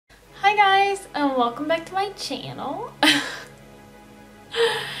Hi guys, and welcome back to my channel.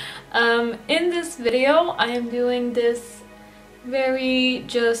 In this video I am doing this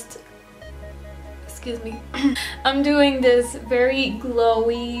I'm doing this very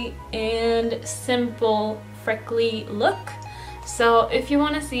glowy and simple freckly look. So if you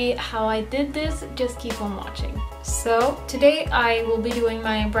want to see how I did this, just keep on watching. So today I will be doing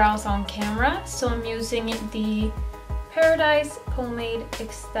my brows on camera, so I'm using the Paradise Pomade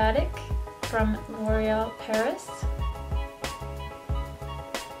Extatic from L'Oreal Paris.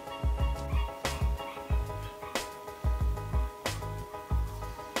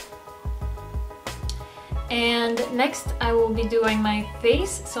 And next I will be doing my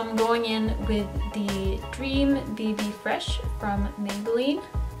face, so I'm going in with the Dream BB Fresh from Maybelline.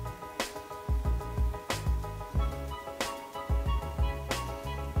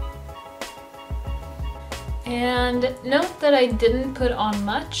 And note that I didn't put on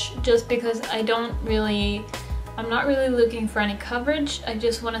much, just because I'm not really looking for any coverage. I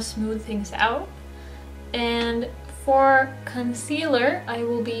just want to smooth things out. And for concealer, I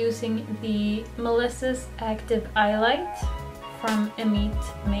will be using the Milessis Active Eyelight from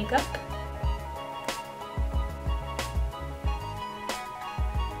Emite Makeup.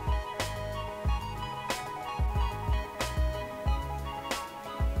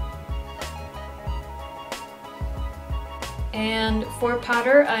 And for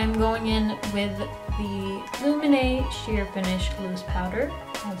powder, I'm going in with the Lumene Sheer Finish Loose Powder,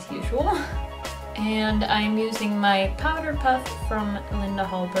 as usual. And I'm using my powder puff from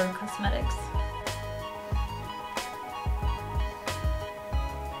Hallberg Cosmetics.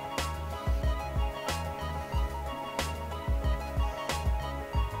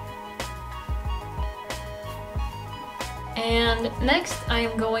 And next I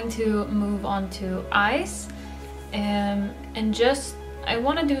am going to move on to eyes. And just, I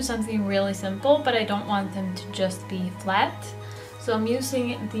want to do something really simple, but I don't want them to just be flat. So I'm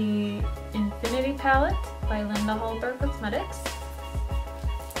using the Infinity palette by Hallberg Cosmetics.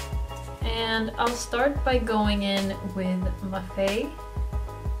 And I'll start by going in with Maybelline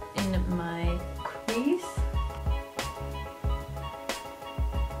in my crease.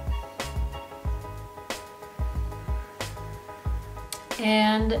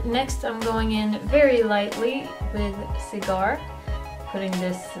 And next I'm going in very lightly with Cigar, putting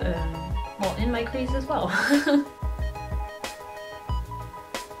this well, in my crease as well.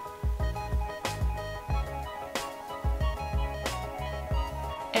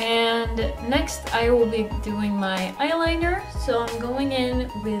 And next I will be doing my eyeliner, so I'm going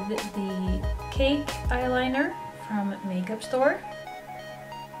in with the Cake eyeliner from Makeup Store.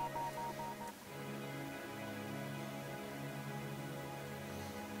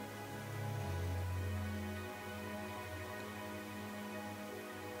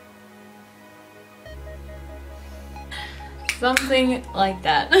 Something like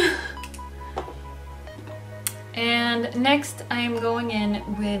that. And next I am going in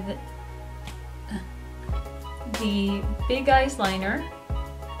with the Big Eyes Liner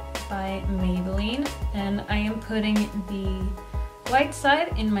by Maybelline, and I am putting the white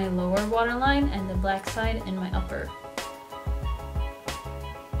side in my lower waterline and the black side in my upper.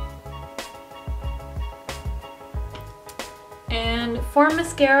 And for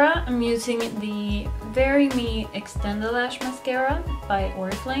mascara, I'm using the veryme Extendalash Mascara by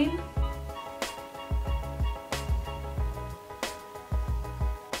Oriflame.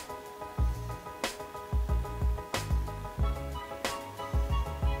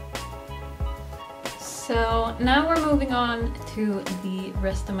 So now we're moving on to the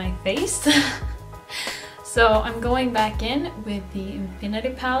rest of my face. So I'm going back in with the Infinity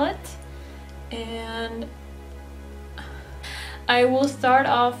palette, and I will start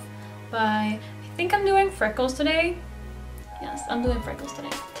off by, I think I'm doing freckles today. Yes, I'm doing freckles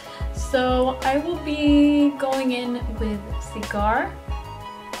today. So I will be going in with Cigar,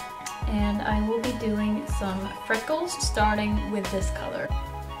 and I will be doing some freckles starting with this color.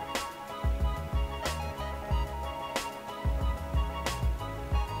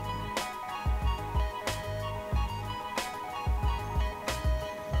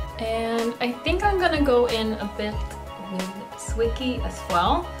 And I think I'm gonna go in a bit with Swicky as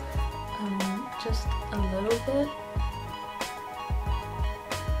well, just a little bit.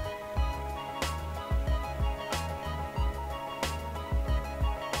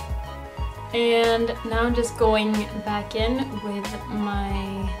 And now I'm just going back in with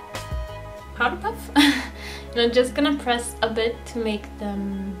my powder puff. And I'm just gonna press a bit to make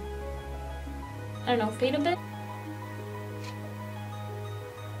them, I don't know, fade a bit.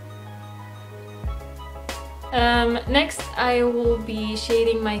 Next I will be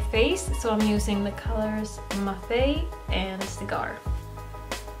shading my face, so I'm using the colors Mafe and Cigar.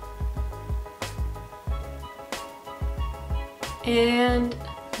 And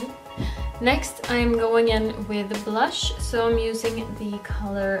next I'm going in with blush, so I'm using the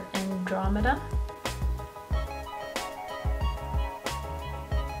color Andromeda.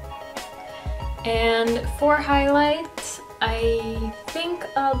 And for highlight, I think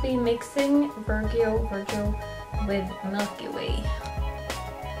I'll be mixing Virgil with Milky Way.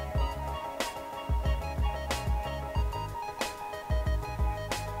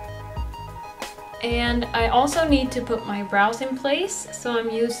 And I also need to put my brows in place, so I'm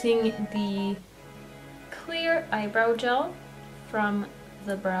using the clear eyebrow gel from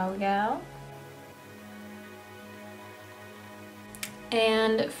the Browgal.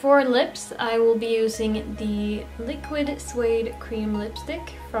 And for lips, I will be using the liquid Suede cream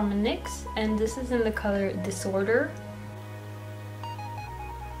lipstick from NYX, and this is in the color Disorder.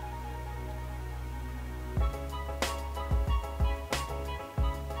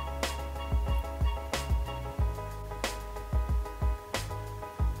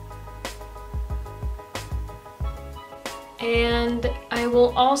 And I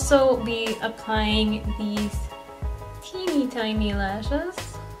will also be applying these teeny tiny lashes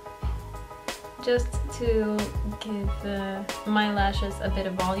just to give my lashes a bit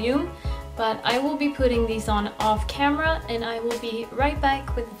of volume, but I will be putting these on off camera and I will be right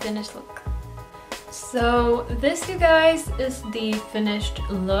back with the finished look. So this, you guys, is the finished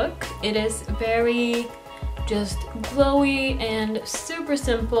look. It is very just glowy and super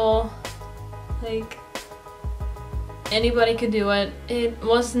simple, like anybody could do it. It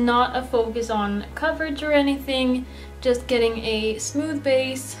was not a focus on coverage or anything, just getting a smooth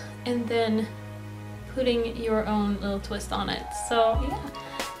base and then putting your own little twist on it. So yeah,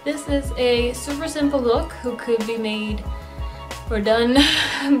 this is a super simple look who could be made or done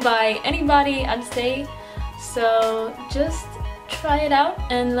by anybody, I'd say. So just try it out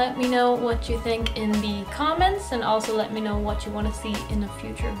and let me know what you think in the comments, and also let me know what you want to see in a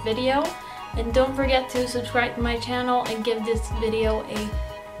future video. And don't forget to subscribe to my channel and give this video a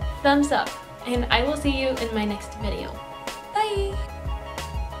thumbs up. And I will see you in my next video.